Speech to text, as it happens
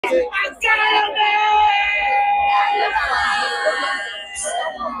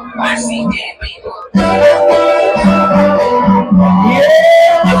I see dead people.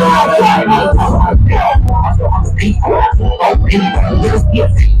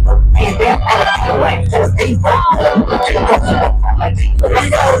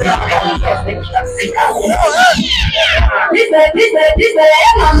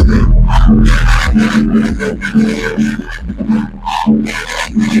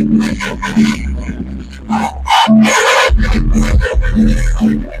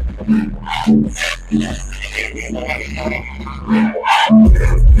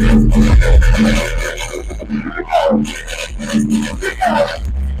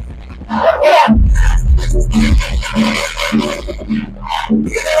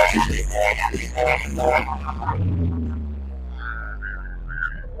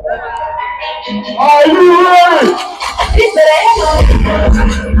 Are you ready?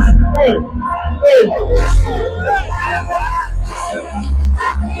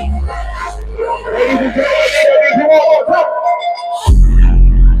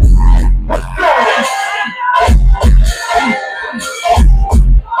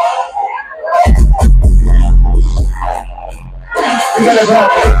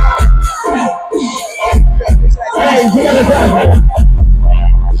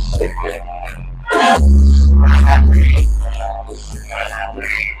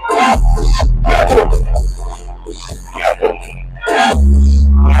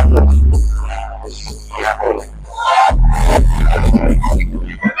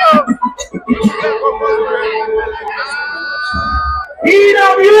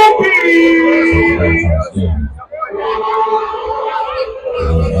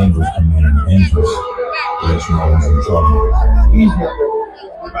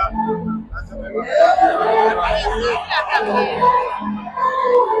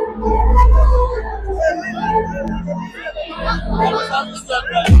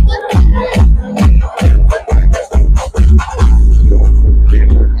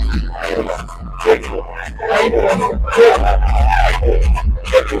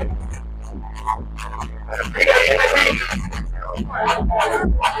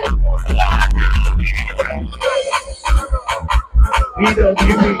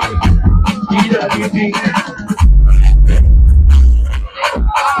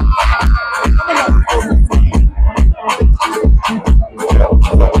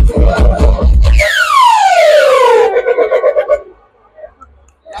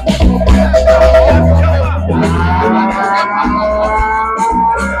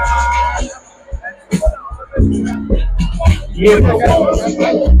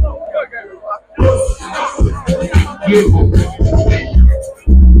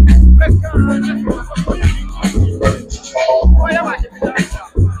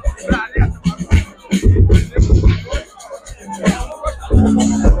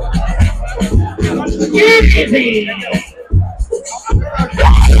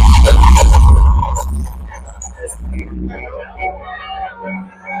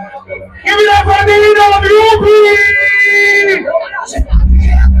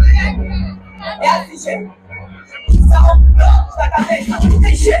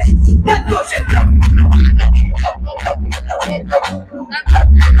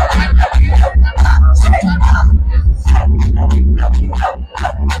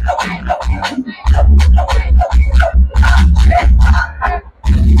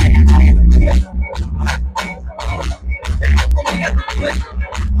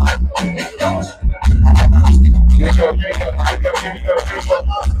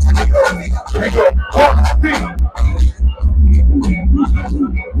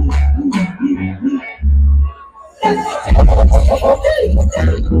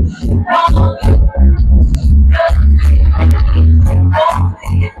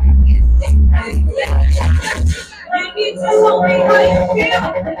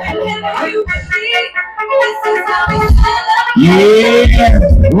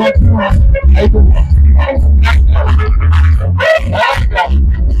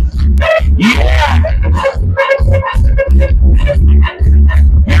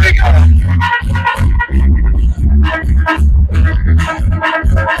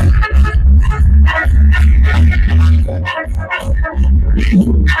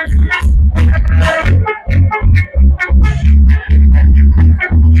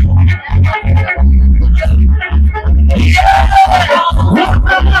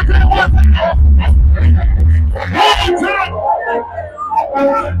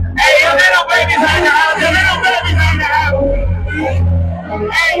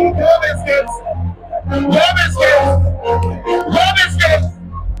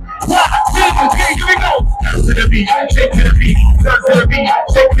 to the beat, shake to the beat, turn to the beat,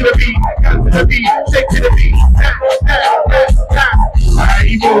 shake to the beat, turn to the beat, shake to the beat.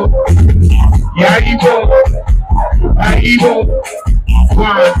 Aibo.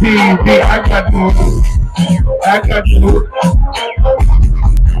 One, two, three, I got you.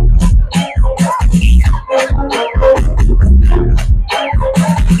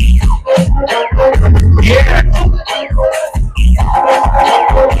 Yeah.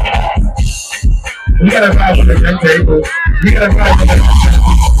 We gotta vibe with the table. We gotta vibe with the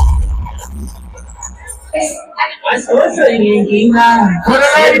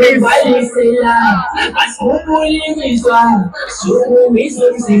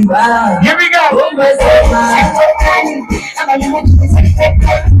Here we go.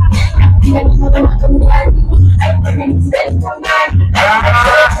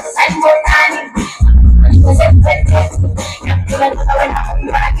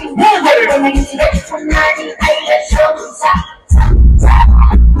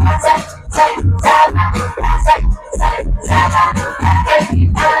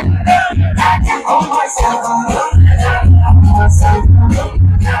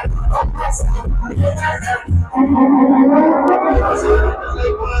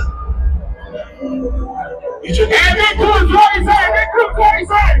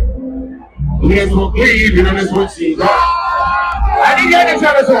 Here's what we do, this what she got. I need y'all to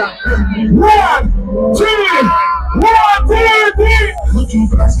tell us one. 1, 2, 1, 2, 3.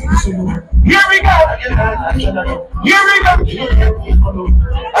 Here we go. Here we go.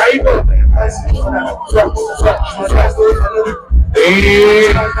 Hey.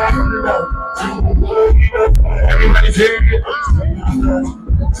 Everybody say it.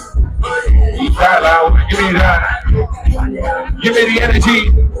 Give me that. Give me the energy.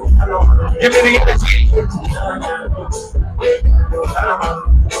 Give me the energy.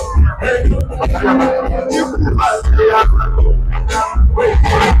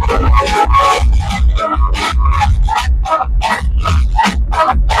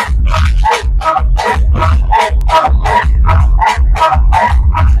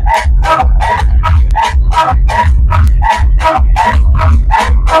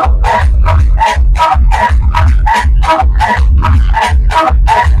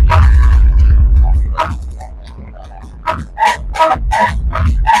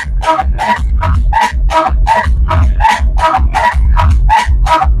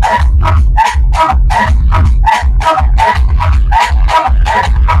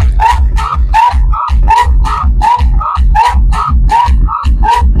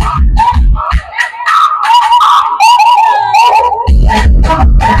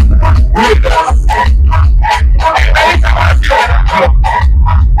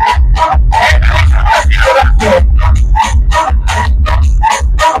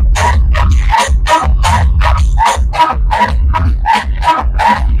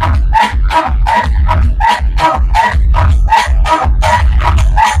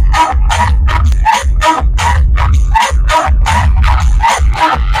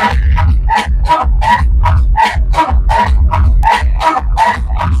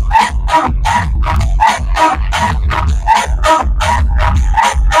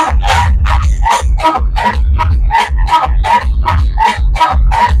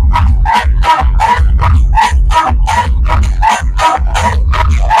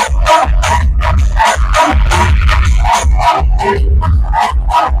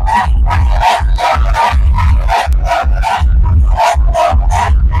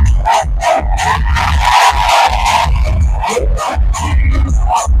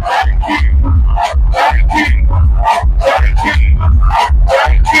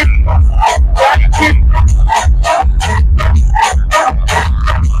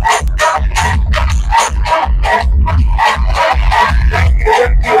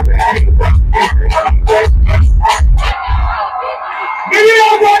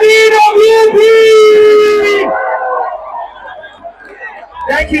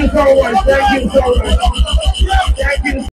 Thank you so much. Thank you so much. Thank you.